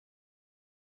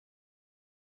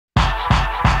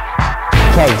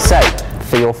Okay, so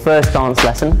for your first dance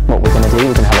lesson, what we're going to do,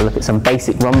 we're going to have a look at some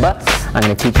basic rumba. I'm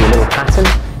going to teach you a little pattern.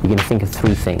 You're going to think of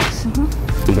three things.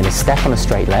 You're going to step on a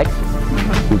straight leg,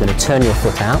 you're going to turn your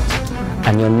foot out,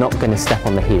 and you're not going to step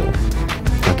on the heel.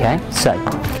 Okay, so.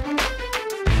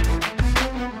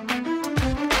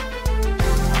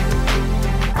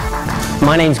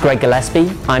 My name's Greg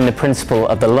Gillespie. I'm the principal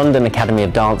of the London Academy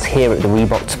of Dance here at the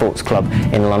Reebok Sports Club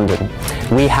in London.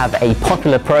 We have a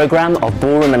popular program of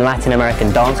ballroom and Latin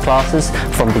American dance classes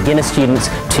from beginner students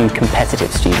to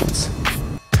competitive students.